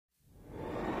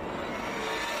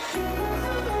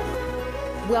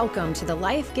Welcome to the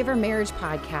Life Giver Marriage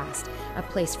Podcast, a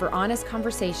place for honest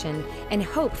conversation and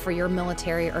hope for your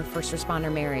military or first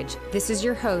responder marriage. This is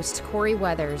your host, Corey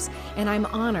Weathers, and I'm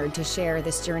honored to share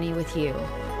this journey with you.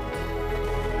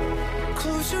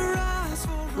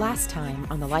 Last time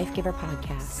on the Life Giver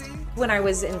Podcast. When I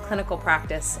was in clinical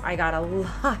practice, I got a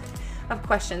lot of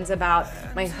questions about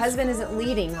my husband isn't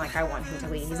leading like I want him to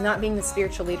lead. He's not being the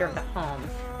spiritual leader of the home.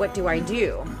 What do I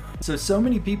do? So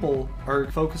many people are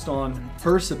focused on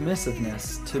her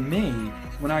submissiveness to me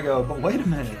when I go, but wait a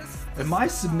minute, am I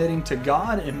submitting to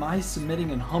God? Am I submitting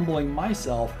and humbling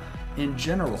myself in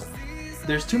general?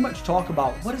 There's too much talk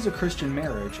about what is a Christian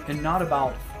marriage and not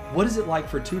about what is it like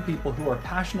for two people who are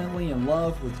passionately in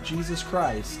love with Jesus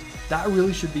Christ. That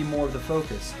really should be more of the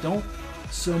focus. Don't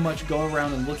so much go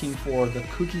around and looking for the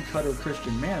cookie cutter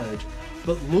Christian marriage,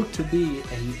 but look to be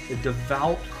a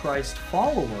devout Christ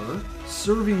follower,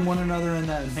 serving one another in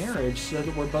that marriage so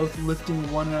that we're both lifting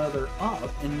one another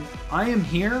up. And I am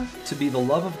here to be the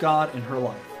love of God in her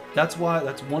life. That's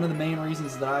one of the main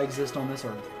reasons that I exist on this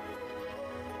earth.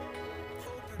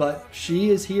 But she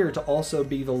is here to also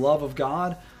be the love of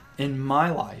God in my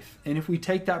life. And if we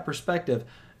take that perspective,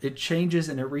 it changes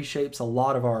and it reshapes a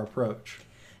lot of our approach.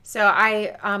 So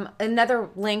another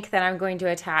link that I'm going to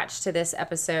attach to this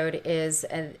episode is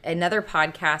another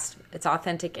podcast. It's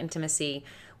Authentic Intimacy,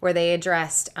 where they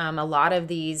addressed a lot of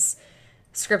these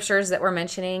scriptures that we're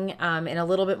mentioning in a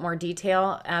little bit more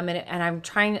detail. And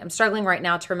I'm struggling right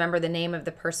now to remember the name of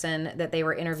the person that they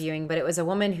were interviewing, but it was a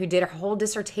woman who did a whole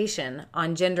dissertation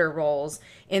on gender roles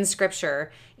in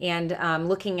scripture and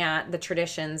looking at the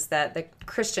traditions that the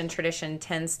Christian tradition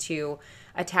tends to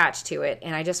attach to it.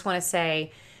 And I just want to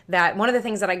say that one of the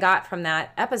things that I got from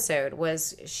that episode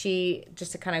was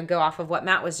just to kind of go off of what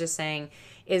Matt was just saying,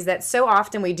 is that so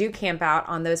often we do camp out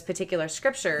on those particular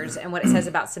scriptures and what it says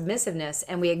about submissiveness,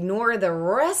 and we ignore the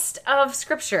rest of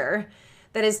scripture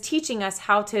that is teaching us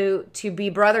how to be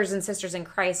brothers and sisters in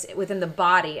Christ within the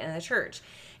body and the church.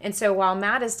 And so while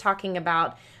Matt is talking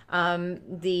about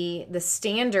the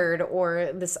standard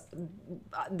or the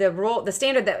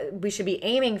standard that we should be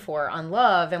aiming for on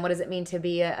love, and what does it mean to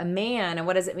be a man, and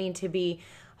what does it mean to be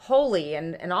holy,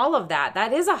 and all of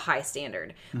that is a high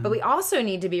standard. Mm-hmm. But we also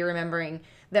need to be remembering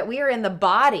that we are in the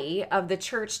body of the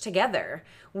church together.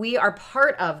 We are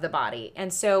part of the body.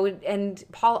 And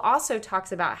Paul also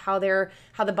talks about how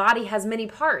the body has many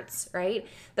parts, right?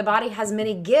 The body has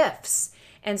many gifts.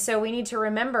 And so we need to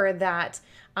remember that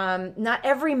not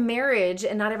every marriage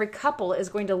and not every couple is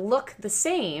going to look the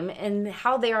same in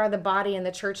how they are the body and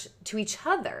the church to each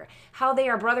other, how they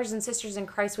are brothers and sisters in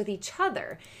Christ with each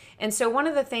other. And so one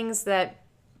of the things that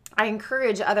I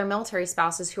encourage other military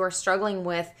spouses who are struggling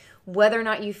with whether or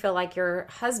not you feel like your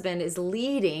husband is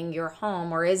leading your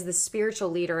home or is the spiritual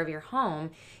leader of your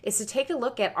home is to take a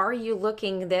look at, are you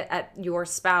looking at your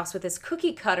spouse with this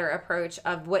cookie cutter approach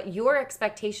of what your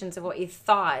expectations of what you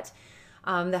thought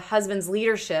the husband's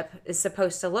leadership is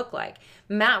supposed to look like.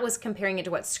 Matt was comparing it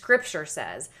to what scripture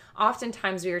says.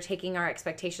 Oftentimes we are taking our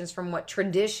expectations from what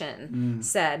tradition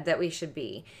said that we should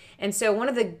be. And so one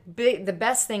of the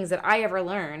best things that I ever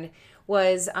learned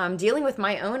was dealing with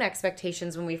my own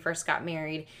expectations when we first got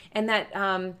married, and that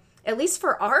at least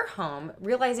for our home,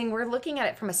 realizing we're looking at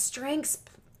it from a strengths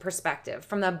perspective,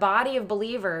 from the body of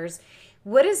believers.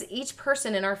 What is each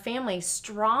person in our family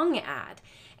strong at?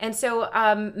 And so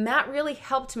Matt really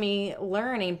helped me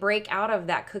learn and break out of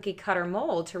that cookie cutter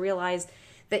mold to realize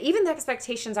that even the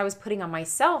expectations I was putting on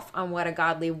myself on what a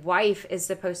godly wife is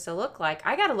supposed to look like,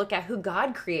 I got to look at who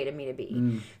God created me to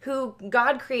be, who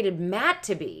God created Matt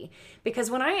to be. Because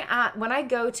when I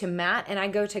go to Matt and I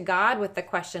go to God with the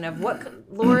question of,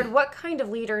 Lord, what kind of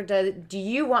leader do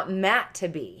you want Matt to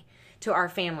be to our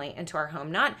family and to our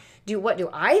home? Not what do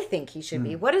I think he should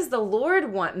be? What does the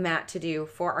Lord want Matt to do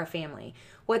for our family?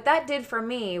 What that did for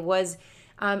me was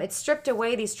it stripped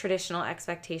away these traditional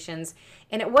expectations.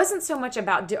 And it wasn't so much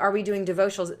about, are we doing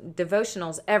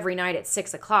devotionals every night at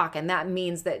 6:00? And that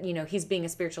means that, he's being a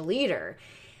spiritual leader.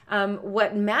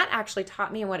 What Matt actually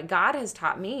taught me and what God has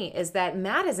taught me is that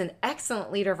Matt is an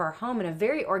excellent leader of our home in a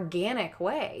very organic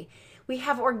way. We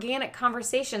have organic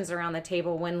conversations around the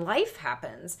table when life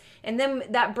happens. And then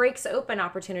that breaks open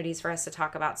opportunities for us to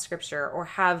talk about scripture or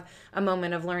have a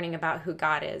moment of learning about who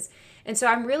God is. And so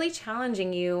I'm really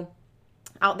challenging you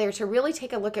out there to really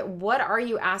take a look at, what are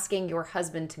you asking your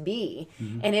husband to be?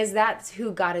 And is that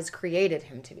who God has created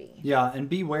him to be? Yeah, and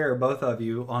beware, both of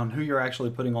you, on who you're actually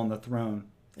putting on the throne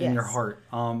in your heart.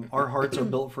 Our hearts are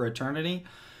built for eternity,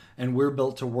 and we're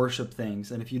built to worship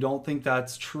things. And if you don't think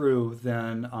that's true,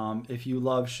 then if you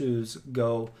love shoes,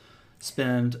 go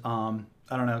spend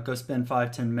I don't know, go spend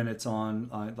 5-10 minutes on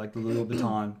like the Louis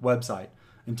Vuitton website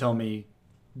and tell me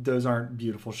those aren't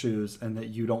beautiful shoes and that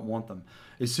you don't want them.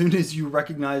 As soon as you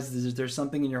recognize that there's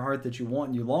something in your heart that you want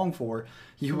and you long for,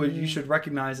 you should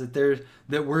recognize that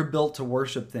we're built to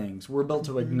worship things. We're built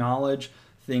to acknowledge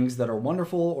things that are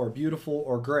wonderful or beautiful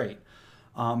or great.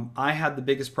 I had the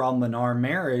biggest problem in our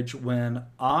marriage when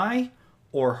I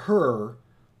or her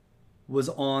was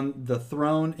on the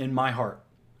throne in my heart.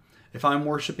 If I'm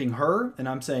worshiping her and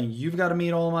I'm saying, you've got to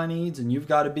meet all my needs and you've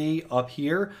got to be up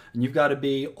here and you've got to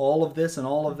be all of this and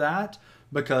all of that,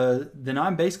 because then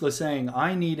I'm basically saying,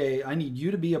 I need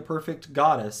you to be a perfect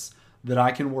goddess that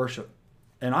I can worship.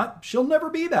 And she'll never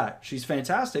be that. She's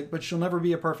fantastic, but she'll never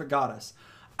be a perfect goddess.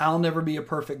 I'll never be a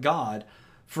perfect God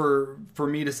for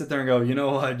me to sit there and go, you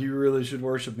know what, you really should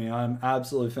worship me. I'm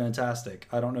absolutely fantastic.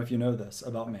 I don't know if you know this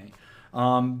about me.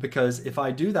 Because if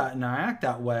I do that and I act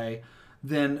that way,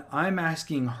 then I'm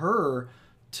asking her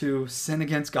to sin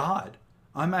against God.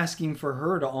 I'm asking for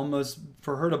her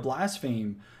to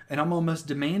blaspheme, and I'm almost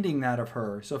demanding that of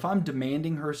her. So if I'm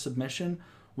demanding her submission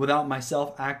without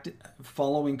myself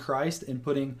following Christ and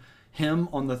putting him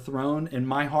on the throne in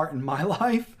my heart and my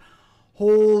life,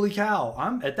 holy cow,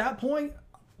 I'm at that point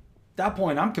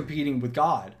I'm competing with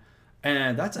God.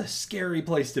 And that's a scary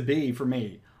place to be for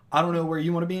me. I don't know where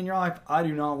you want to be in your life. I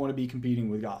do not want to be competing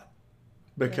with God,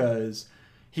 because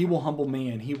he will humble me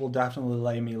and he will definitely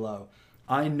lay me low.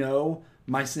 I know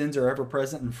my sins are ever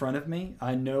present in front of me.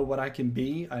 I know what I can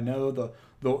be. I know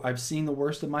I've seen the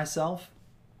worst of myself,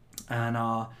 and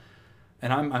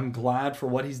I'm glad for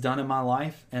what he's done in my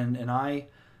life. And I,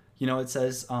 it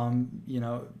says,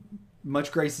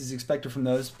 much grace is expected from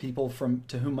those people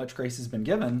to whom much grace has been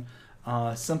given,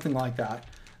 something like that.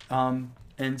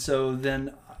 And so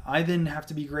then I have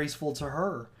to be graceful to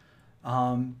her.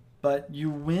 But you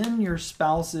win your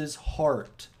spouse's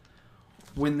heart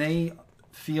when they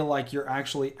feel like you're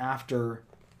actually after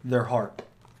their heart.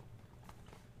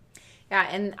 Yeah,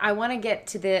 and I want to get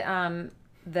to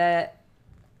the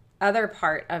other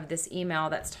part of this email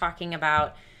that's talking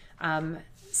about how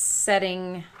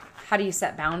do you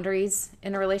set boundaries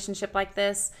in a relationship like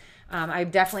this. So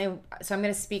I'm going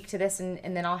to speak to this and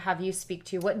then I'll have you speak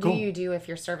to what do you do if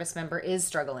your service member is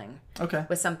struggling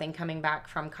with something coming back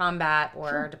from combat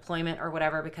or deployment or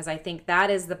whatever, because I think that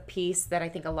is the piece that I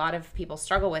think a lot of people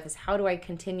struggle with is how do I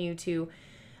continue to,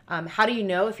 how do you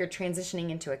know if you're transitioning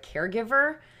into a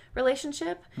caregiver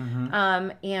relationship?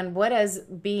 And what does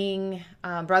being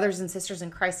brothers and sisters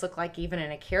in Christ look like even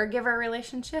in a caregiver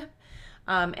relationship?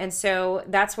 And so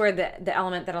that's where the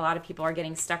element that a lot of people are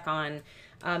getting stuck on.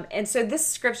 And so this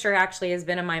scripture actually has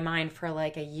been in my mind for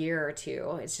like a year or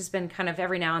two. It's just been kind of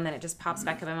every now and then it just pops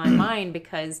back up in my mind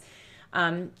because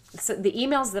so the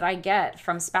emails that I get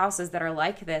from spouses that are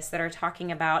like this, that are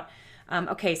talking about,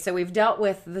 so we've dealt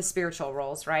with the spiritual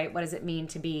roles, right? What does it mean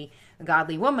to be a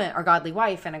godly woman or godly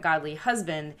wife and a godly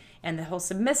husband and the whole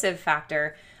submissive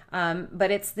factor?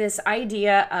 But it's this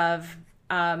idea of,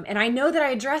 and I know that I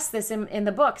address this in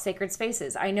the book, Sacred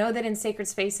Spaces. I know that in Sacred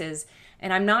Spaces,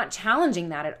 and I'm not challenging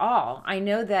that at all. I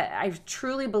know that I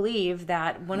truly believe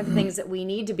that one of the things that we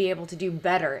need to be able to do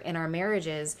better in our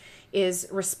marriages is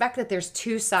respect that there's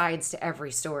two sides to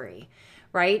every story,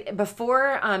 right?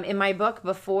 Before, in my book,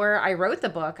 before I wrote the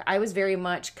book, I was very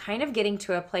much kind of getting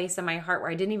to a place in my heart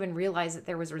where I didn't even realize that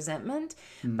there was resentment,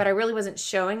 but I really wasn't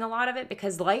showing a lot of it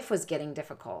because life was getting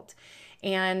difficult.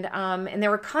 And there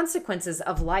were consequences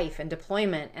of life and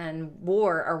deployment and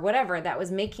war or whatever that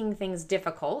was making things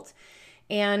difficult.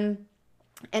 And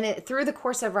through the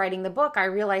course of writing the book, I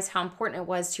realized how important it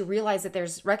was to realize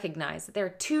that recognize that there are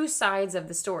two sides of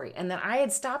the story and that I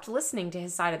had stopped listening to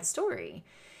his side of the story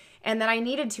and that I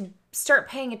needed to start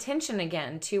paying attention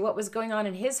again to what was going on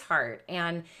in his heart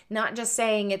and not just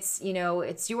saying it's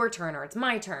your turn or it's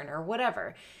my turn or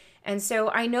whatever. And so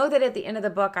I know that at the end of the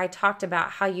book, I talked about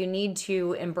how you need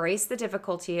to embrace the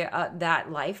difficulty that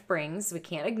life brings. We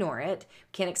can't ignore it.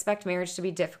 We can't expect marriage to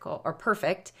be difficult or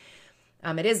perfect.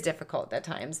 It is difficult at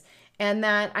times. And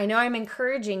that I know I'm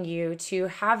encouraging you to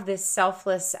have this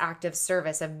selfless act of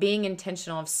service, of being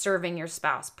intentional, of serving your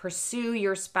spouse, pursue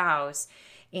your spouse,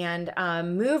 and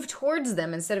move towards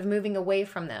them instead of moving away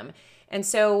from them. And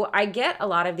so I get a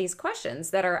lot of these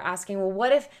questions that are asking,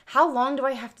 well, how long do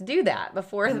I have to do that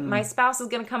before my spouse is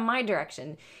going to come my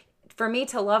direction? For me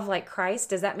to love like Christ,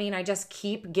 does that mean I just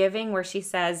keep giving where she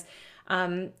says,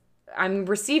 I'm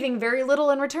receiving very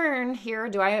little in return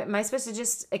here? Am I supposed to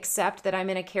just accept that I'm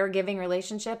in a caregiving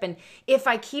relationship? And if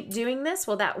I keep doing this,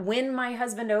 will that win my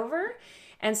husband over?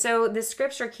 And so the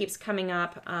scripture keeps coming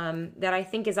up that I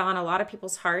think is on a lot of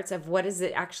people's hearts of what does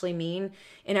it actually mean.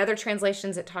 In other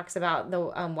translations, it talks about the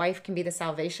wife can be the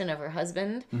salvation of her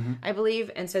husband, I believe.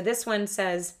 And so this one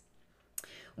says,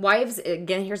 wives,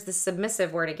 again, here's the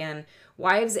submissive word again.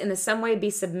 Wives, in some way be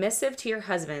submissive to your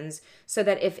husbands, so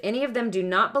that if any of them do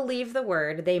not believe the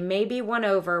word, they may be won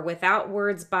over without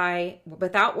words by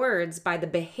the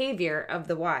behavior of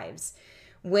the wives,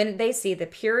 when they see the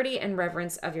purity and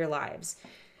reverence of your lives.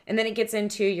 And then it gets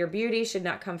into your beauty should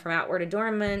not come from outward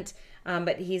adornment,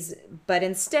 but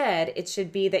instead it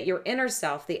should be that your inner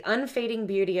self, the unfading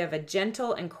beauty of a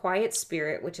gentle and quiet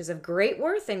spirit, which is of great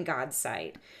worth in God's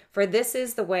sight. For this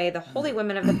is the way the holy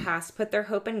women of the past put their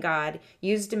hope in God,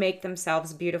 used to make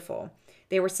themselves beautiful.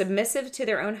 They were submissive to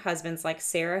their own husbands, like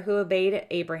Sarah, who obeyed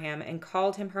Abraham and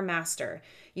called him her master.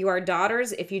 You are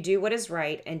daughters if you do what is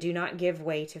right and do not give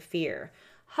way to fear.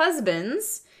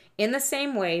 Husbands, in the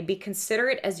same way, be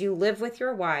considerate as you live with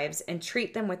your wives and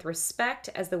treat them with respect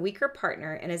as the weaker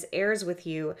partner and as heirs with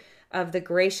you of the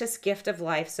gracious gift of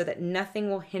life, so that nothing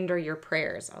will hinder your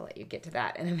prayers. I'll let you get to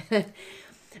that in a minute.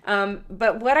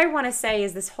 But what I want to say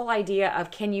is this whole idea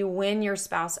of, can you win your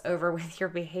spouse over with your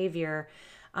behavior?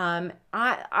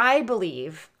 I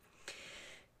believe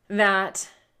that,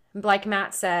 like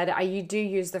Matt said, you do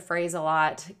use the phrase a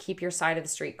lot, keep your side of the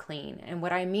street clean. And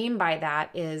what I mean by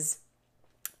that is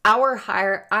our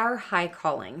high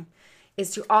calling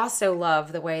is to also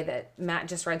love the way that Matt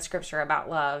just read scripture about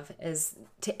love, is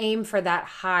to aim for that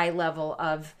high level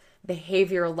of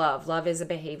behavioral love. Love is a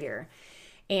behavior.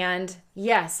 And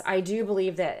yes, I do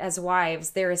believe that as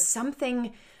wives, there is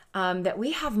something that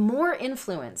we have more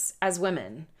influence as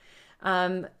women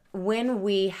when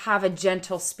we have a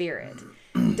gentle spirit.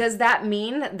 Does that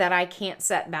mean that I can't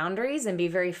set boundaries and be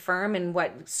very firm in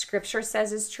what scripture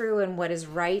says is true and what is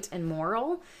right and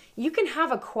moral? You can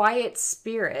have a quiet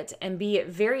spirit and be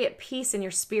very at peace in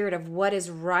your spirit of what is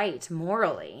right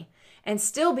morally and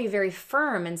still be very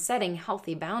firm in setting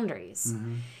healthy boundaries.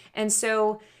 And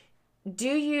so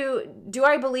do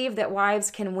I believe that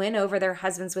wives can win over their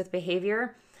husbands with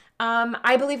behavior?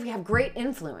 I believe we have great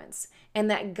influence, and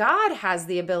that God has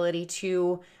the ability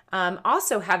to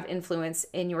also have influence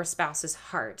in your spouse's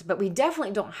heart, but we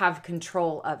definitely don't have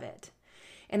control of it.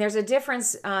 And there's a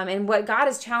difference in what God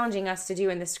is challenging us to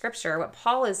do in the scripture. What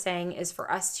Paul is saying is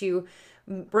for us to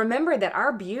remember that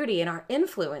our beauty and our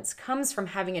influence comes from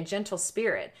having a gentle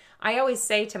spirit. I always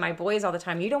say to my boys all the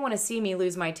time, you don't want to see me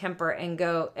lose my temper and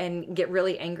go and get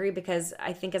really angry, because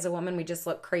I think as a woman, we just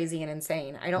look crazy and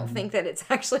insane. I don't think that it's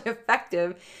actually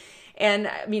effective. And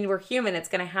I mean, we're human, it's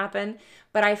going to happen.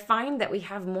 But I find that we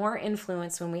have more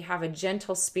influence when we have a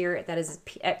gentle spirit that is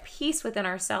at peace within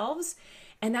ourselves.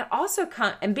 And that also,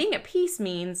 and being at peace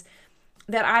means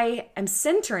that I am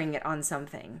centering it on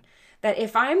something. That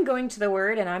if I'm going to the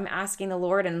word and I'm asking the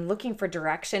Lord and looking for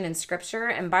direction in scripture,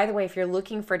 and by the way, if you're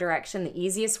looking for direction, the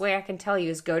easiest way I can tell you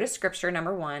is go to scripture,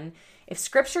 number one. If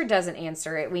scripture doesn't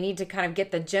answer it, we need to kind of get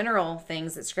the general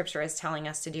things that scripture is telling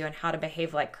us to do and how to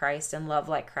behave like Christ and love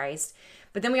like Christ.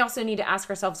 But then we also need to ask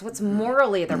ourselves, what's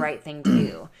morally the right thing to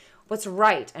do? What's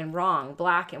right and wrong,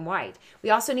 black and white?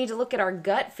 We also need to look at our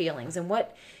gut feelings and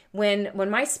when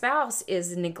my spouse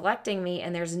is neglecting me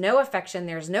and there's no affection,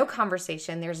 there's no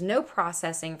conversation, there's no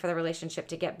processing for the relationship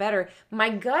to get better, my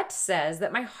gut says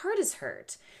that my heart is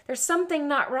hurt. There's something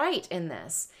not right in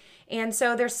this. And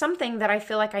so there's something that I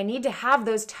feel like I need to have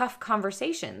those tough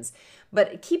conversations.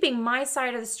 But keeping my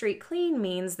side of the street clean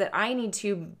means that I need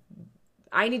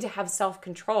to have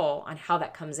self-control on how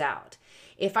that comes out.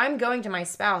 If I'm going to my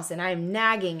spouse and I'm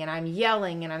nagging and I'm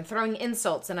yelling and I'm throwing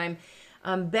insults and I'm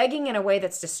begging in a way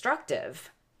that's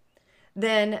destructive,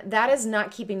 then that is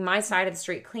not keeping my side of the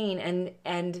street clean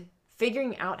and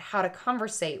figuring out how to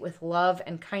conversate with love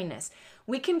and kindness.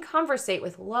 We can conversate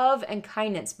with love and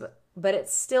kindness, but it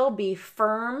still be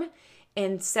firm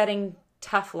in setting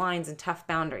tough lines and tough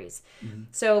boundaries.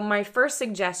 So my first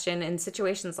suggestion in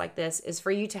situations like this is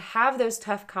for you to have those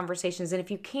tough conversations. And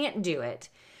if you can't do it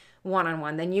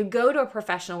one-on-one, then you go to a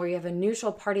professional where you have a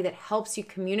neutral party that helps you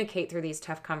communicate through these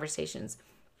tough conversations.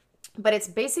 But it's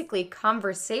basically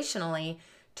conversationally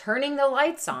turning the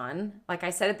lights on, like I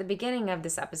said at the beginning of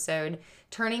this episode,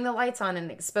 turning the lights on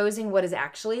and exposing what is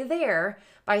actually there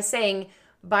by saying,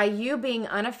 by you being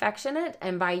unaffectionate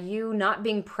and by you not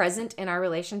being present in our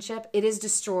relationship, it is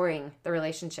destroying the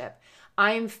relationship.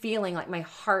 I am feeling like my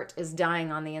heart is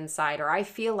dying on the inside, or I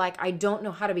feel like I don't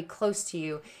know how to be close to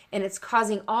you, and it's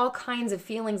causing all kinds of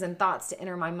feelings and thoughts to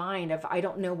enter my mind of I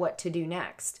don't know what to do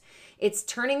next. It's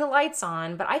turning the lights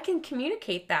on, but I can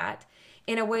communicate that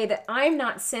in a way that I'm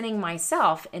not sinning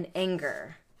myself in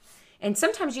anger. And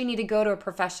sometimes you need to go to a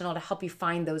professional to help you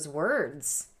find those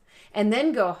words, and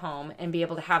then go home and be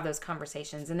able to have those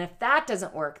conversations. And if that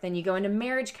doesn't work, then you go into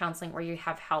marriage counseling where you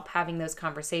have help having those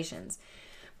conversations.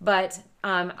 But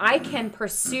I can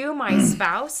pursue my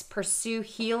spouse, pursue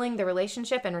healing the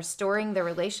relationship and restoring the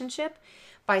relationship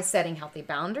by setting healthy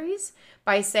boundaries,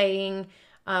 by saying,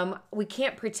 we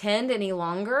can't pretend any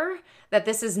longer that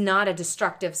this is not a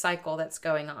destructive cycle that's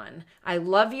going on. I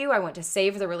love you. I want to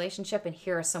save the relationship. And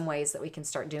here are some ways that we can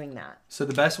start doing that. So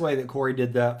the best way that Corey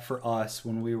did that for us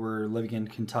when we were living in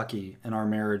Kentucky and our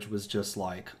marriage was just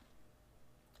like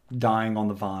dying on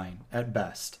the vine at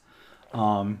best,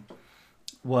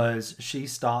 was she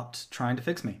stopped trying to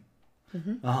fix me.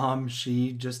 Mm-hmm.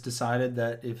 She just decided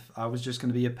that if I was just going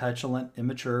to be a petulant,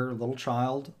 immature little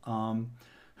child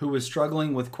who was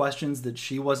struggling with questions that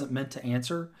she wasn't meant to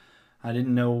answer, I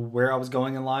didn't know where I was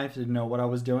going in life, didn't know what I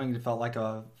was doing. It felt like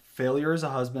a failure as a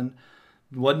husband,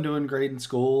 wasn't doing great in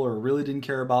school, or really didn't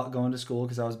care about going to school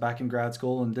because I was back in grad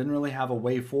school and didn't really have a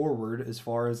way forward as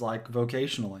far as like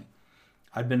vocationally.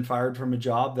 I'd been fired from a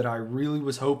job that I really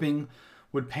was hoping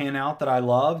would pan out, that I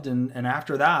loved. And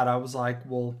after that, I was like,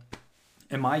 well,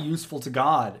 am I useful to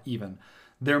God even?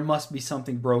 There must be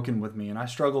something broken with me. And I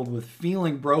struggled with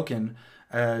feeling broken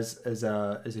as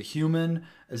a human,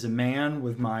 as a man,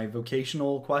 with my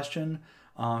vocational question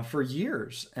for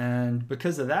years. And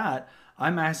because of that,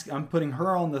 I'm putting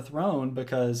her on the throne,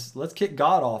 because let's kick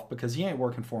God off because he ain't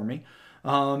working for me.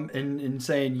 And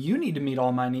saying, you need to meet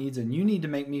all my needs, and you need to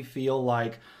make me feel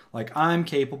like I'm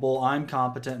capable, I'm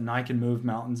competent, and I can move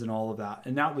mountains and all of that.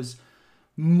 And that was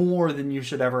more than you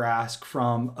should ever ask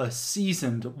from a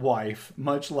seasoned wife,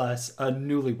 much less a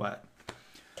newlywed.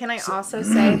 Can I also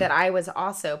say that I was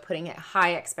also putting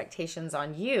high expectations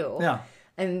on you? Yeah.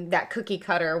 And that cookie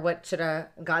cutter, what should a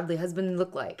godly husband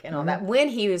look like, and all that, when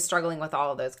he was struggling with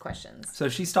all of those questions. So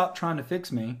she stopped trying to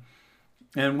fix me.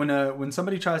 And when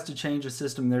somebody tries to change a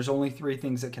system, there's only three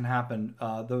things that can happen.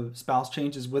 The spouse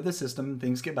changes with the system,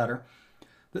 things get better.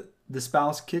 The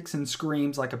spouse kicks and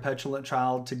screams like a petulant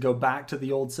child to go back to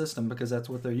the old system because that's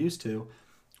what they're used to.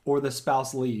 Or the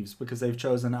spouse leaves because they've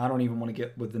chosen, I don't even want to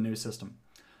get with the new system.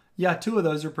 Yeah, two of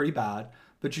those are pretty bad,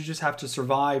 but you just have to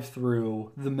survive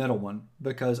through the middle one,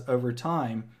 because over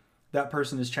time, that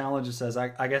person is challenged and says,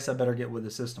 I guess I better get with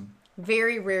the system.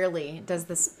 Very rarely does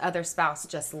this other spouse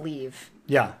just leave.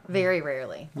 Yeah. Very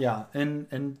rarely. Yeah.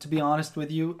 And to be honest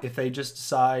with you, if they just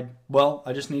decide, well,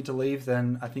 I just need to leave,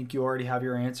 then I think you already have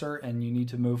your answer, and you need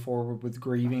to move forward with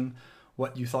grieving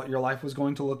what you thought your life was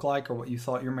going to look like, or what you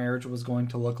thought your marriage was going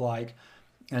to look like,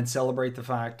 and celebrate the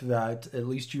fact that at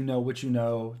least you know what you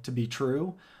know to be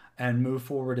true, and move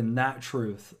forward in that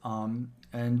truth.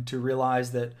 And to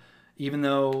realize that even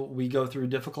though we go through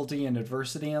difficulty and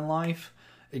adversity in life,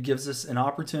 it gives us an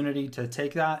opportunity to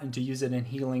take that and to use it in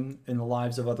healing in the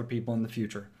lives of other people in the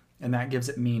future. And that gives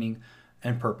it meaning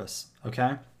and purpose.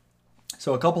 Okay?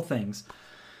 So a couple things.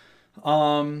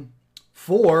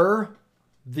 For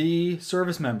the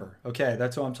service member. Okay,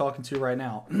 that's who I'm talking to right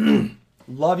now.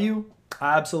 Love you.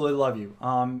 I absolutely love you.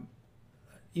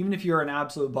 Even if you're an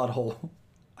absolute butthole,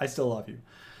 I still love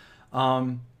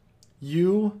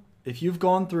you. If you've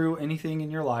gone through anything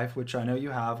in your life, which I know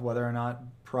you have, whether or not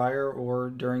prior or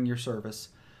during your service,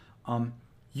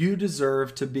 you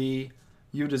deserve the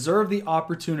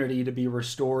opportunity to be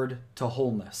restored to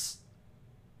wholeness.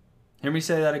 Hear me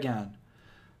say that again.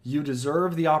 You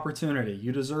deserve the opportunity.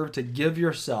 You deserve to give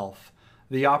yourself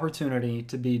the opportunity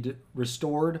to be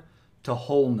restored to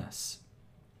wholeness.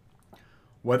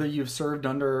 Whether you've served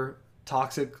under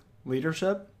toxic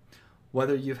leadership,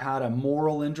 whether you've had a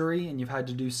moral injury and you've had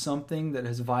to do something that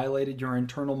has violated your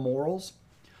internal morals,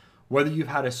 whether you've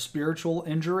had a spiritual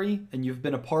injury and you've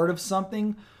been a part of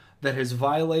something that has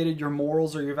violated your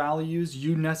morals or your values,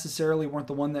 you necessarily weren't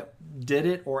the one that did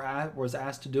it or was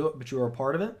asked to do it, but you were a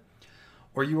part of it,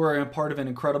 or you were a part of an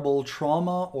incredible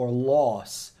trauma or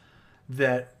loss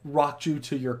that rocked you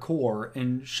to your core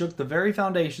and shook the very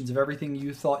foundations of everything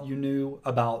you thought you knew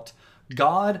about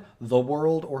God, the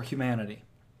world, or humanity.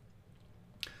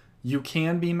 You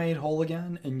can be made whole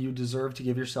again, and you deserve to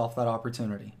give yourself that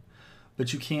opportunity.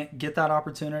 But you can't get that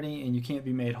opportunity, and you can't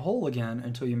be made whole again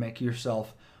until you make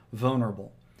yourself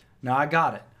vulnerable. Now, I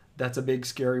got it. That's a big,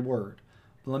 scary word.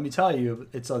 But let me tell you,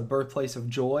 it's a birthplace of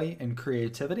joy and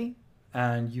creativity,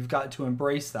 and you've got to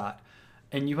embrace that.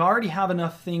 And you already have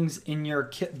enough things in your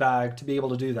kit bag to be able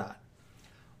to do that.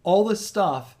 All this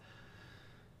stuff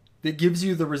that gives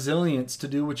you the resilience to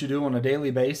do what you do on a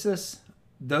daily basis,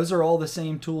 those are all the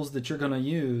same tools that you're going to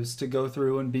use to go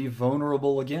through and be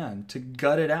vulnerable again, to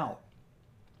gut it out.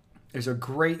 There's a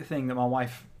great thing that my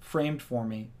wife framed for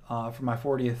me for my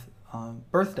 40th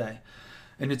birthday.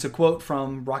 And it's a quote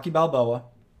from Rocky Balboa.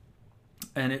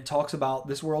 And it talks about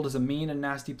this world is a mean and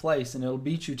nasty place, and it'll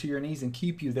beat you to your knees and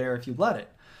keep you there if you let it.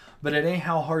 But it ain't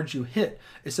how hard you hit.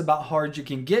 It's about how hard you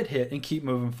can get hit and keep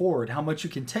moving forward. How much you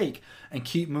can take and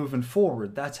keep moving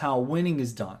forward. That's how winning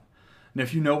is done. And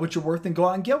if you know what you're worth, then go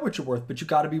out and get what you're worth. But you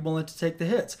got to be willing to take the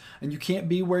hits. And you can't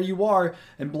be where you are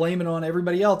and blame it on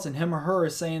everybody else. And him or her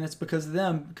is saying it's because of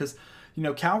them. Because,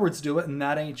 cowards do it, and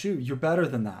that ain't you. You're better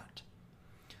than that.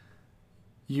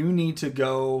 You need to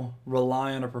go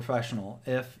rely on a professional.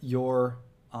 If your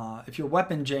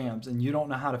weapon jams and you don't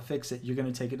know how to fix it, you're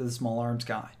going to take it to the small arms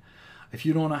guy. If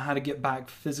you don't know how to get back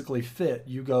physically fit,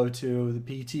 you go to the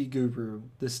PT guru,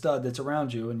 the stud that's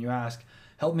around you, and you ask,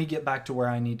 help me get back to where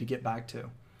I need to get back to.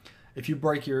 If you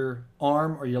break your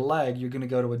arm or your leg, you're going to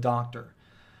go to a doctor.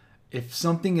 If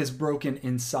something is broken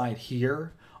inside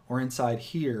here or inside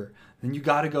here, then you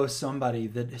got to go somebody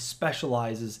that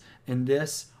specializes in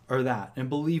this or that. And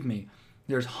believe me,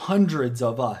 there's hundreds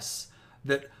of us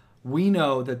that we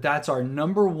know that that's our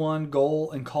number one goal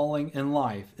and calling in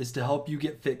life, is to help you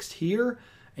get fixed here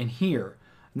and here.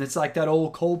 And it's like that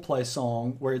old Coldplay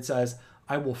song where it says,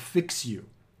 I will fix you.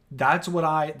 That's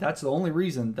the only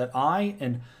reason that I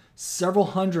and several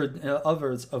hundred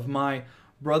others of my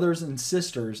brothers and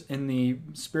sisters in the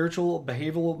spiritual,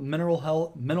 behavioral,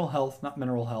 mental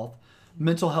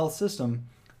health system,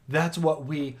 that's what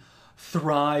we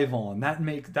thrive on.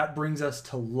 That brings us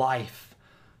to life.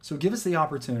 So give us the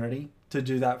opportunity to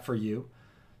do that for you.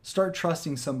 Start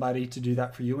trusting somebody to do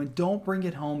that for you, and don't bring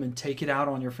it home and take it out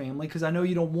on your family, because I know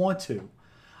you don't want to.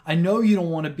 I know you don't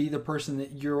want to be the person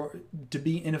to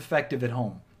be ineffective at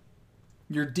home.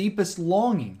 Your deepest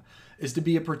longing is to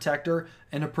be a protector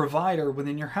and a provider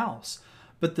within your house.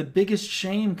 But the biggest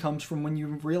shame comes from when you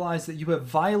realize that you have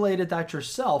violated that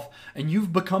yourself and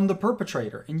you've become the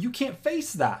perpetrator, and you can't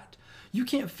face that. You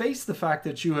can't face the fact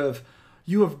that you have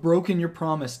broken your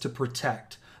promise to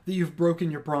protect, that you've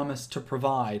broken your promise to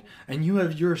provide, and you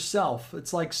have yourself.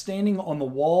 It's like standing on the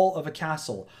wall of a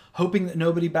castle, hoping that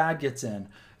nobody bad gets in,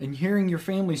 and hearing your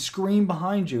family scream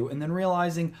behind you, and then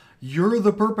realizing you're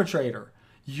the perpetrator.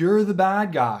 You're the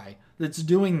bad guy that's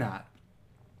doing that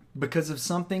because of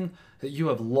something that you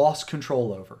have lost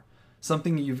control over,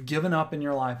 something that you've given up in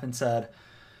your life and said,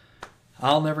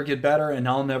 I'll never get better and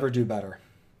I'll never do better.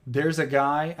 There's a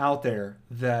guy out there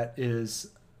that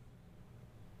is,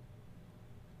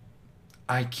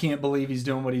 I can't believe he's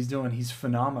doing what he's doing. He's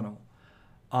phenomenal.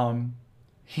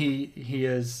 He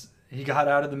got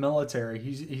out of the military.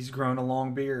 He's grown a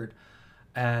long beard,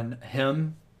 and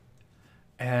him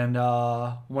and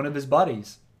one of his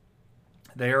buddies,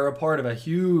 they are a part of a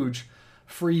huge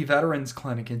free veterans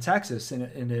clinic in Texas.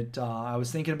 And I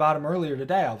was thinking about him earlier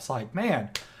today. I was like,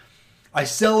 man, I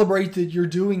celebrate that you're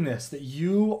doing this, that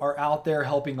you are out there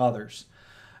helping others.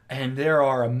 And there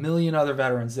are a million other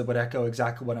veterans that would echo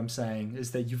exactly what I'm saying,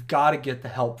 is that you've got to get the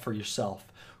help for yourself.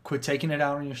 Quit taking it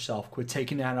out on yourself. Quit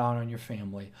taking it out on your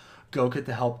family. Go get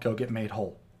the help. Go get made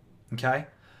whole. Okay?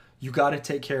 You got to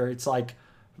take care. It's like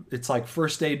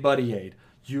first aid, buddy aid.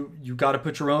 You got to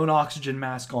put your own oxygen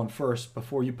mask on first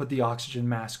before you put the oxygen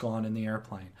mask on in the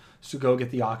airplane. So go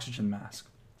get the oxygen mask.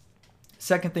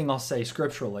 Second thing I'll say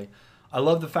scripturally, I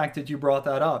love the fact that you brought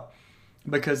that up,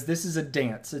 because this is a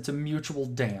dance. It's a mutual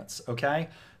dance, okay? It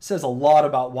says a lot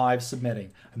about wives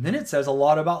submitting. And then it says a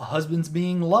lot about husbands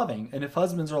being loving. And if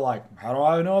husbands are like, how do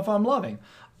I know if I'm loving?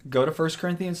 Go to 1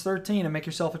 Corinthians 13 and make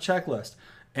yourself a checklist.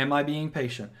 Am I being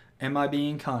patient? Am I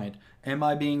being kind? Am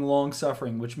I being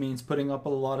long-suffering, which means putting up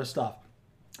with a lot of stuff?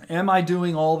 Am I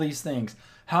doing all these things?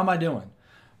 How am I doing?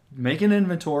 Make an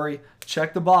inventory,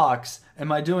 check the box.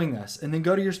 Am I doing this? And then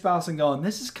go to your spouse and go,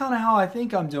 this is kind of how I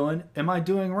think I'm doing. Am I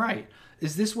doing right?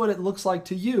 Is this what it looks like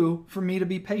to you for me to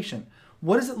be patient?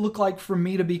 What does it look like for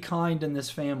me to be kind in this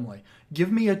family?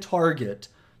 Give me a target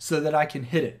so that I can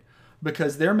hit it.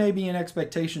 Because there may be an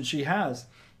expectation she has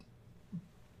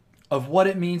of what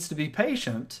it means to be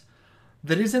patient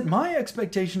that isn't my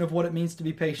expectation of what it means to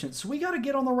be patient. So we got to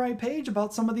get on the right page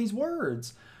about some of these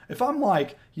words. If I'm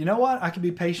like, you know what, I can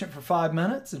be patient for 5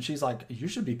 minutes, and she's like, you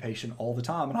should be patient all the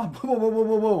time. And I'm,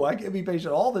 whoa, I can't be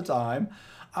patient all the time.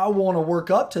 I want to work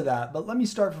up to that, but let me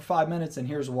start for 5 minutes, and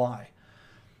here's why.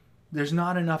 There's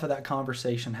not enough of that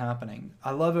conversation happening.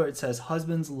 I love it. It says,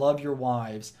 husbands, love your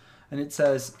wives. And it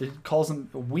calls them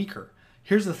weaker.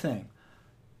 Here's the thing.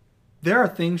 There are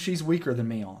things she's weaker than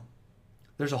me on.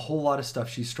 There's a whole lot of stuff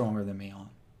she's stronger than me on.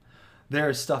 There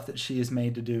is stuff that she is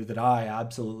made to do that I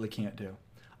absolutely can't do.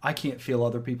 I can't feel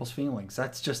other people's feelings.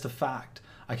 That's just a fact.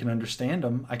 I can understand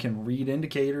them. I can read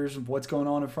indicators of what's going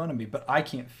on in front of me, but I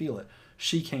can't feel it.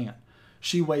 She can.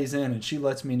 she weighs in and she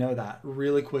lets me know that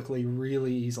really quickly,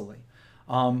 really easily.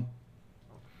 And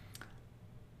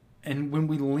when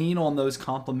we lean on those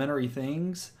complementary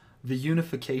things, the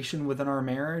unification within our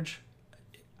marriage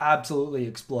absolutely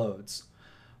explodes.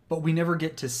 But we never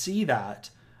get to see that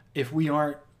if we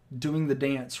aren't doing the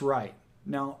dance right.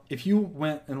 Now, if you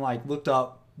went and like looked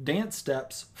up dance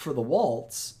steps for the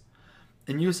waltz,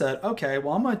 and you said, okay,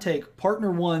 well, I'm going to take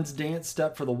partner one's dance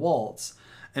step for the waltz,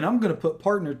 and I'm going to put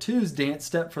partner two's dance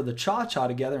step for the cha-cha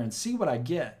together and see what I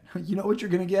get. You know what you're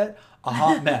going to get? A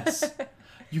hot mess.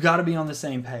 You got to be on the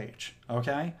same page,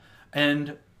 okay?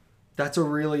 And that's a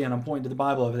really, and I'm pointing to the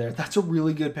Bible over there, that's a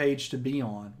really good page to be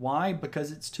on. Why?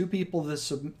 Because it's two people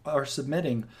that are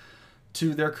submitting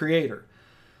to their Creator.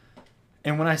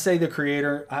 And when I say the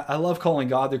Creator, I love calling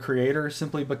God the Creator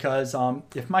simply because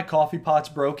if my coffee pot's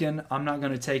broken, I'm not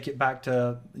going to take it back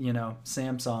to,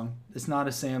 Samsung. It's not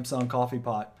a Samsung coffee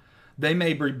pot. They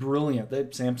may be brilliant.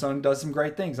 Samsung does some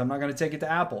great things. I'm not going to take it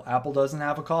to Apple. Apple doesn't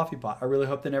have a coffee pot. I really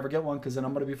hope they never get one because then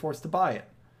I'm going to be forced to buy it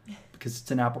because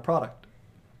it's an Apple product.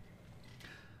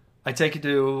 I take it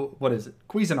to,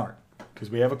 Cuisinart, because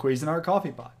we have a Cuisinart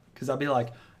coffee pot. Because I'll be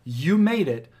like, you made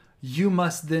it. You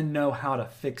must then know how to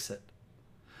fix it.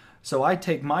 So I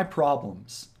take my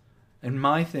problems and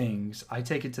my things, I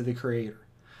take it to the Creator.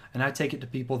 And I take it to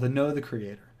people that know the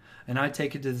Creator. And I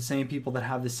take it to the same people that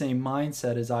have the same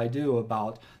mindset as I do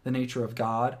about the nature of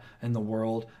God and the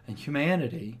world and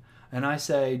humanity. And I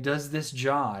say, does this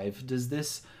jive? Is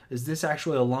this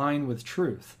actually align with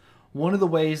truth? One of the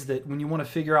ways that when you want to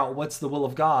figure out what's the will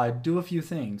of God, do a few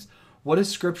things. What does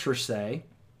Scripture say?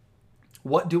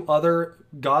 What do other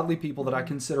godly people that I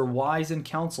consider wise in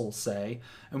counsel say?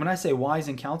 And when I say wise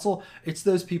in counsel, it's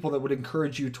those people that would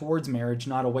encourage you towards marriage,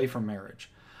 not away from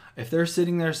marriage. If they're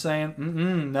sitting there saying,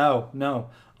 no,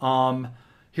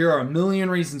 here are a million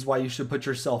reasons why you should put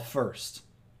yourself first,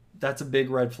 that's a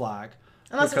big red flag.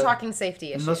 Unless we're talking safety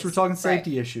issues. Unless we're talking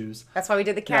safety issues. That's why we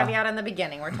did the caveat in the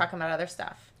beginning. We're talking about other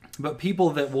stuff. But people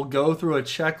that will go through a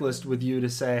checklist with you to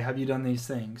say, have you done these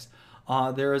things?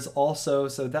 There is also,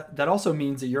 so that also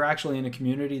means that you're actually in a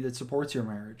community that supports your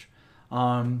marriage,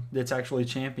 that's actually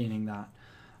championing that.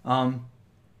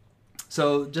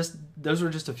 So just those are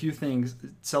just a few things.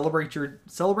 Celebrate your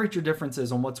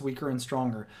differences on what's weaker and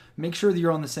stronger. Make sure that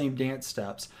you're on the same dance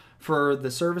steps. For the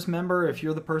service member, if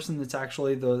you're the person that's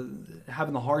actually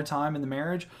having the hard time in the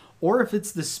marriage, or if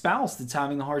it's the spouse that's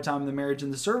having the hard time in the marriage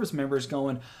and the service member is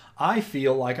going, I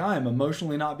feel like I am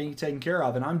emotionally not being taken care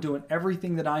of and I'm doing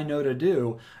everything that I know to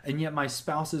do, and yet my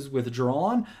spouse is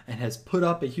withdrawn and has put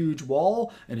up a huge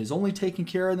wall and is only taking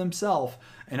care of themselves,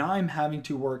 and I'm having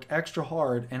to work extra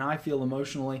hard and I feel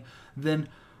emotionally, then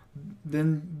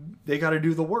they got to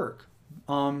do the work.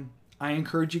 I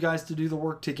encourage you guys to do the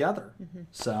work together. Mm-hmm.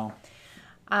 So,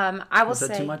 I will say,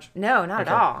 that too much? No, not at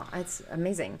all. It's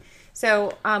amazing.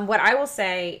 So, what I will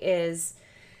say is,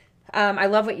 I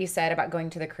love what you said about going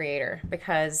to the Creator,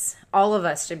 because all of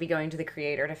us should be going to the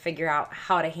Creator to figure out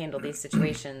how to handle these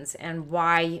situations, and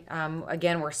why,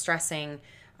 again, we're stressing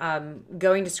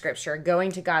going to Scripture,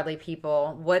 going to godly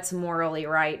people, what's morally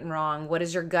right and wrong, what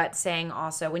is your gut saying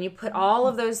also. When you put all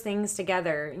of those things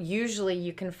together, usually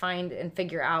you can find and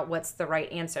figure out what's the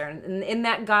right answer. And in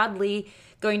that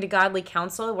going to godly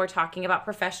counsel, we're talking about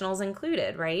professionals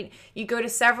included, right? You go to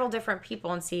several different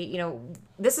people and see,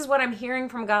 this is what I'm hearing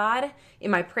from God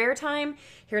in my prayer time.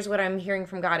 Here's what I'm hearing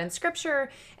from God in Scripture.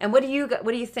 And what do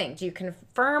you think? Do you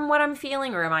confirm what I'm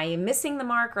feeling, or am I missing the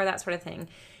mark, or that sort of thing?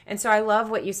 And so I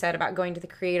love what you said about going to the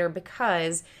Creator,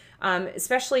 because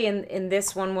especially in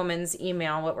this one woman's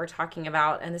email, what we're talking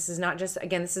about, and this is not just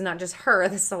her,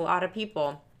 this is a lot of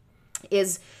people,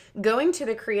 is going to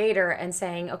the Creator and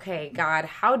saying, okay, God,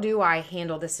 how do I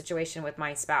handle this situation with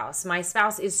my spouse? My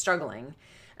spouse is struggling.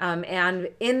 And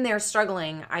in their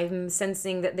struggling, I'm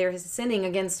sensing that they're sinning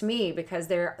against me because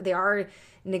they are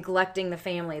neglecting the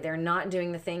family. They're not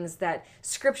doing the things that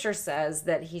Scripture says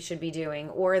that he should be doing,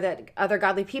 or that other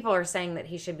godly people are saying that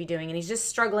he should be doing. And he's just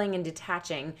struggling and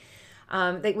detaching.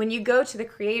 That when you go to the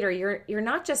Creator, you're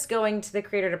not just going to the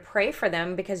Creator to pray for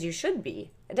them, because you should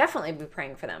definitely be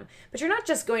praying for them. But you're not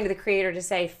just going to the Creator to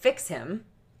say, fix him,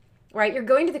 right? You're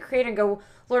going to the Creator and go,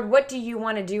 Lord, what do you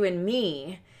want to do in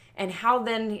me? And how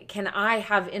then can I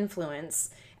have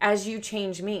influence as you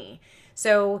change me?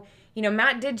 So,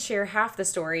 Matt did share half the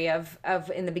story of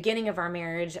in the beginning of our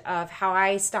marriage of how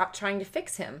I stopped trying to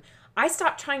fix him. I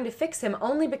stopped trying to fix him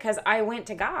only because I went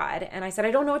to God and I said,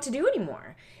 I don't know what to do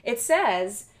anymore. It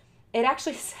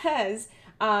actually says,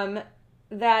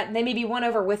 that they may be won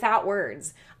over without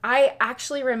words. I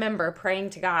actually remember praying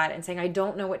to God and saying, I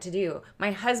don't know what to do.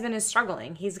 My husband is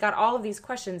struggling. He's got all of these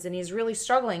questions and he's really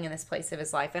struggling in this place of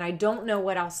his life. And I don't know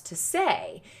what else to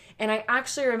say. And I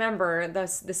actually remember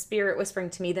the Spirit whispering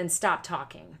to me, then stop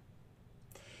talking.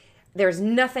 There's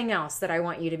nothing else that I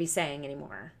want you to be saying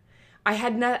anymore. I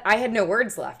had no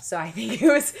words left. So I think it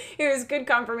was good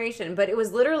confirmation. But it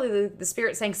was literally the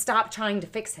Spirit saying, stop trying to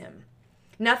fix him.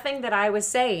 Nothing that I was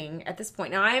saying at this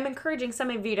point. Now, I am encouraging some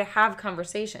of you to have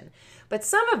conversation, but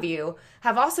some of you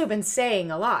have also been saying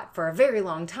a lot for a very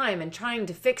long time and trying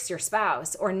to fix your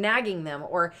spouse or nagging them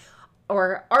or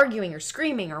arguing or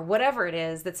screaming or whatever it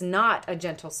is that's not a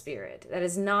gentle spirit, that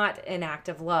is not an act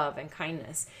of love and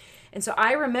kindness. And so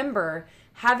I remember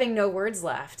having no words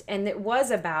left, and it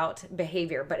was about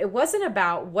behavior, but it wasn't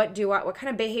about what kind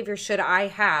of behavior should I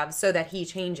have so that he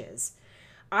changes.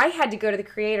 I had to go to the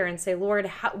Creator and say, Lord,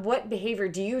 what behavior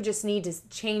do you just need to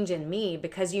change in me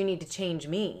because you need to change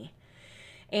me?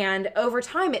 And over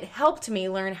time, it helped me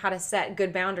learn how to set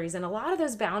good boundaries. And a lot of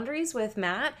those boundaries with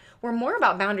Matt were more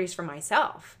about boundaries for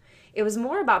myself. It was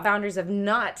more about boundaries of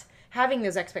not having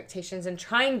those expectations and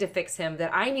trying to fix him,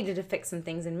 that I needed to fix some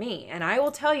things in me. And I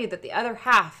will tell you that the other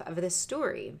half of this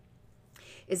story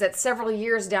is that several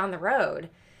years down the road,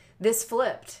 this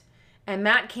flipped. And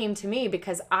Matt came to me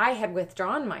because I had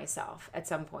withdrawn myself at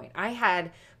some point. I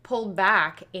had pulled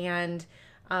back, and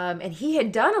he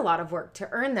had done a lot of work to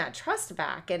earn that trust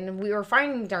back. And we were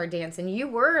finding our dance, and you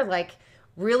were like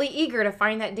really eager to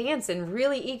find that dance and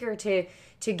really eager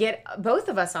to get both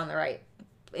of us in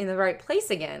the right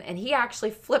place again. And he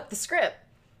actually flipped the script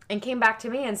and came back to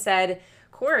me and said,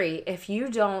 Corey, if you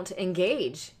don't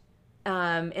engage in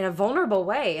a vulnerable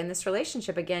way in this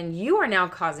relationship again, you are now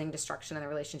causing destruction in the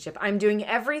relationship. I'm doing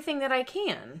everything that I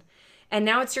can, and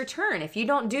now it's your turn. If you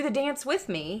don't do the dance with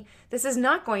me, this is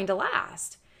not going to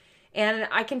last. And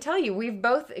I can tell you, we've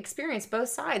both experienced both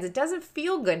sides. It doesn't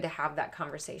feel good to have that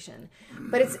conversation,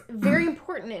 but it's very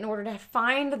important in order to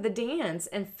find the dance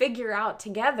and figure out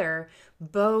together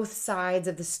both sides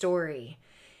of the story.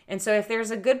 And so if there's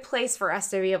a good place for us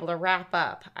to be able to wrap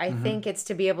up, I think it's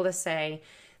to be able to say,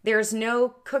 there's no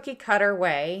cookie cutter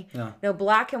way, no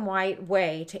black and white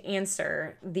way to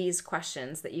answer these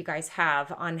questions that you guys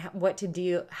have on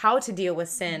how to deal with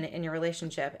sin in your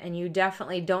relationship. And you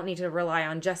definitely don't need to rely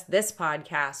on just this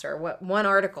podcast or what one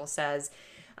article says.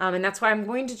 And that's why I'm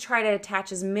going to try to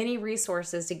attach as many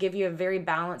resources to give you a very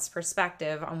balanced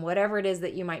perspective on whatever it is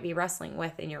that you might be wrestling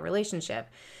with in your relationship.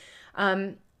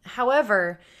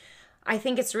 However, I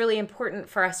think it's really important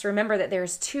for us to remember that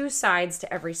there's two sides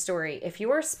to every story. If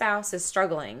your spouse is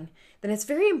struggling, then it's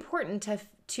very important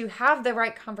to have the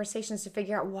right conversations to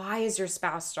figure out, why is your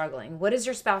spouse struggling? What is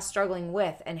your spouse struggling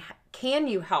with? And can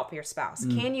you help your spouse?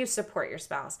 Can you support your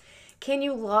spouse? Can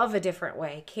you love a different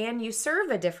way? Can you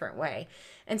serve a different way?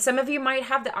 And some of you might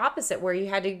have the opposite, where you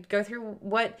had to go through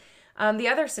what the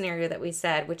other scenario that we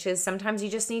said, which is sometimes you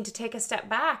just need to take a step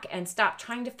back and stop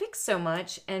trying to fix so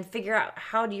much and figure out,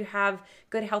 how do you have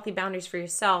good, healthy boundaries for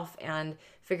yourself, and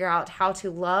figure out how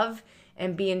to love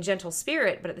and be in gentle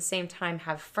spirit, but at the same time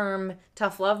have firm,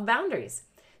 tough love boundaries.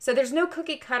 So there's no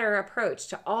cookie cutter approach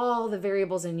to all the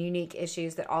variables and unique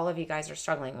issues that all of you guys are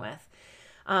struggling with.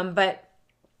 But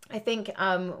I think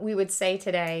we would say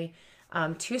today,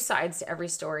 two sides to every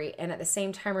story. And at the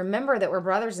same time, remember that we're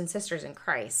brothers and sisters in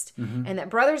Christ, and that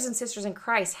brothers and sisters in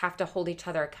Christ have to hold each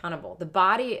other accountable. The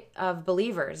body of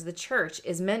believers, the church,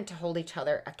 is meant to hold each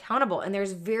other accountable. And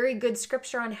there's very good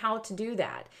scripture on how to do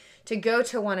that, to go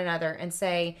to one another and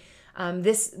say,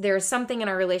 there's something in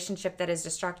our relationship that is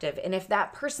destructive. And if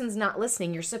that person's not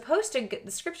listening, the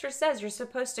scripture says you're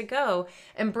supposed to go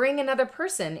and bring another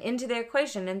person into the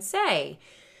equation and say,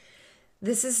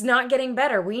 this is not getting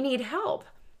better. We need help.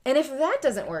 And if that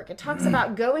doesn't work, it talks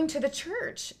about going to the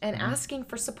church and asking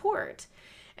for support.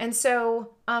 And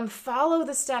so follow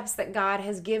the steps that God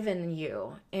has given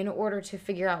you in order to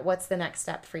figure out what's the next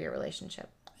step for your relationship.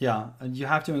 Yeah, you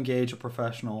have to engage a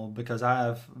professional, because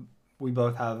we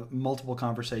both have multiple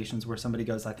conversations where somebody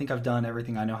goes, I think I've done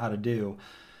everything I know how to do.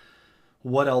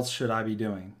 What else should I be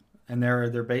doing? And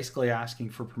they're basically asking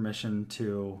for permission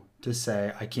to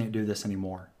say, I can't do this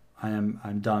anymore.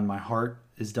 I'm done. My heart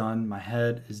is done. My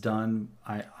head is done.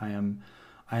 I am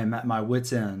at my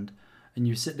wit's end. And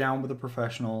you sit down with a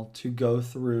professional to go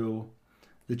through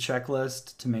the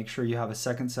checklist to make sure you have a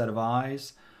second set of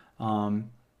eyes.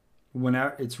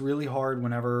 Whenever it's really hard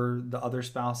whenever the other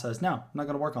spouse says, no, I'm not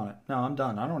going to work on it. No, I'm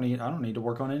done. I don't need to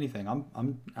work on anything.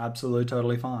 I'm absolutely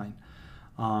totally fine.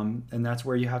 And that's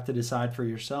where you have to decide for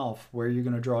yourself where you're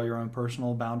going to draw your own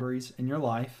personal boundaries in your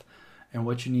life, and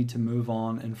what you need to move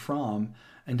on and from.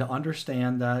 and to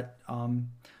understand that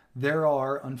there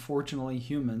are, unfortunately,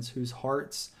 humans whose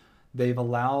hearts they've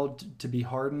allowed to be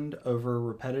hardened over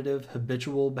repetitive,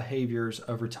 habitual behaviors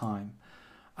over time.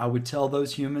 I would tell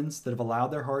those humans that have allowed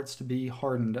their hearts to be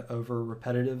hardened over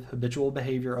repetitive, habitual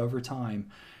behavior over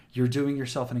time, you're doing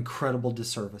yourself an incredible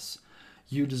disservice.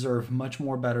 You deserve much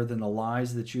more better than the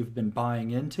lies that you've been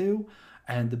buying into.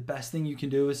 And the best thing you can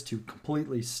do is to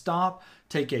completely stop,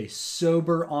 take a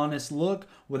sober, honest look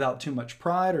without too much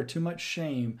pride or too much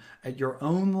shame at your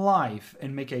own life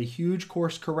and make a huge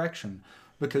course correction,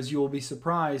 because you will be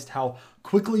surprised how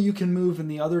quickly you can move in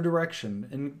the other direction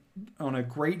and on a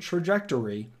great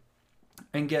trajectory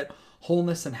and get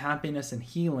wholeness and happiness and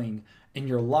healing in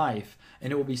your life.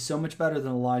 And it will be so much better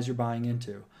than the lies you're buying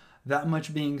into. That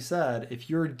much being said, if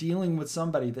you're dealing with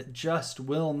somebody that just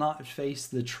will not face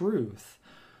the truth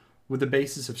with the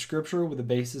basis of scripture, with the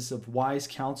basis of wise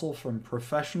counsel from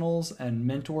professionals and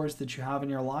mentors that you have in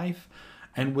your life,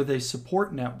 and with a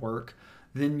support network,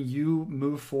 then you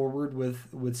move forward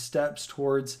with steps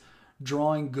towards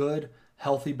drawing good,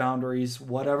 healthy boundaries,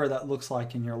 whatever that looks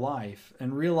like in your life,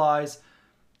 and realize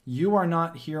you are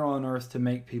not here on earth to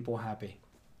make people happy.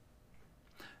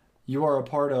 You are a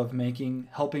part of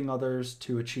helping others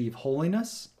to achieve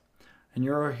holiness, and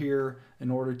you're here in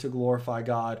order to glorify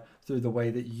God through the way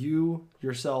that you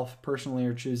yourself personally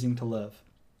are choosing to live,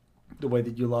 the way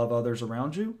that you love others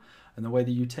around you, and the way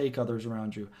that you take others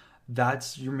around you.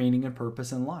 That's your meaning and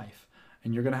purpose in life.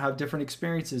 And you're going to have different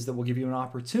experiences that will give you an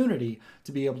opportunity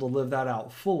to be able to live that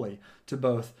out fully, to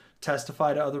both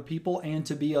testify to other people and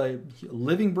to be a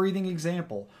living, breathing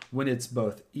example when it's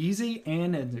both easy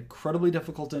and incredibly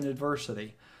difficult in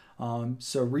adversity.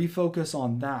 So refocus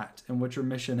on that and what your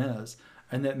mission is.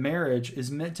 And that marriage is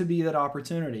meant to be that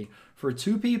opportunity for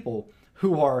two people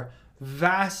who are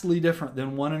vastly different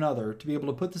than one another to be able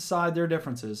to put aside their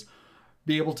differences,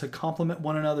 be able to complement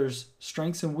one another's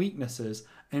strengths and weaknesses,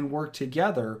 and work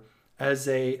together as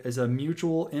a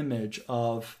mutual image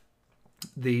of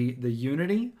the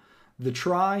unity, the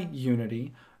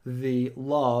tri-unity, the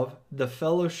love, the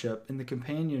fellowship, and the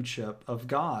companionship of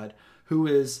God, who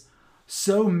is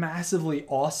so massively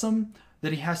awesome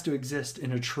that he has to exist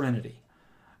in a trinity.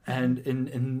 And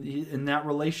in that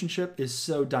relationship is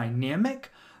so dynamic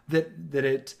that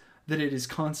it is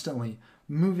constantly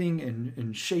moving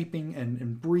and shaping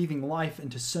and breathing life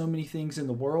into so many things in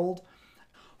the world.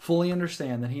 Fully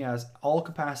understand that he has all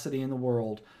capacity in the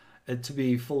world to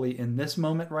be fully in this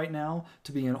moment right now,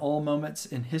 to be in all moments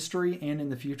in history and in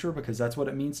the future, because that's what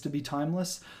it means to be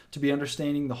timeless, to be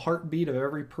understanding the heartbeat of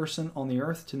every person on the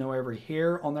earth, to know every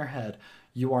hair on their head.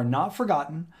 You are not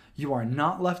forgotten. You are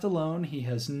not left alone. He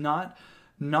has not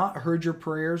heard your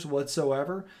prayers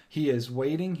whatsoever. He is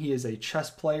waiting. He is a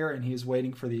chess player, and he is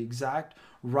waiting for the exact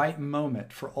right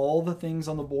moment for all the things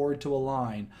on the board to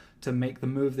align to make the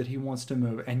move that he wants to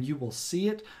move. And you will see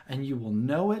it, and you will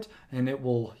know it, and it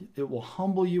will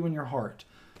humble you in your heart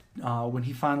when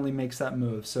he finally makes that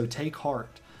move. So take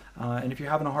heart. And if you're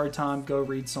having a hard time, go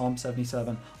read Psalm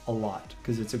 77 a lot,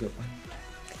 because it's a good one.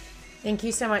 Thank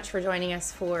you so much for joining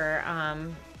us for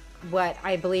what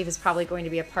I believe is probably going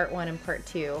to be a part 1 and part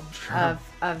 2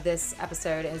 of this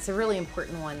episode. And it's a really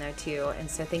important one, though, too. And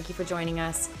so thank you for joining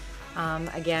us.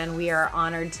 Again, we are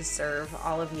honored to serve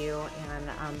all of you,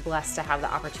 and blessed to have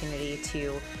the opportunity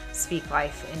to speak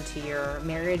life into your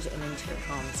marriage and into your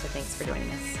home. So thanks for joining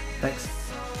us.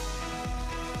 Thanks.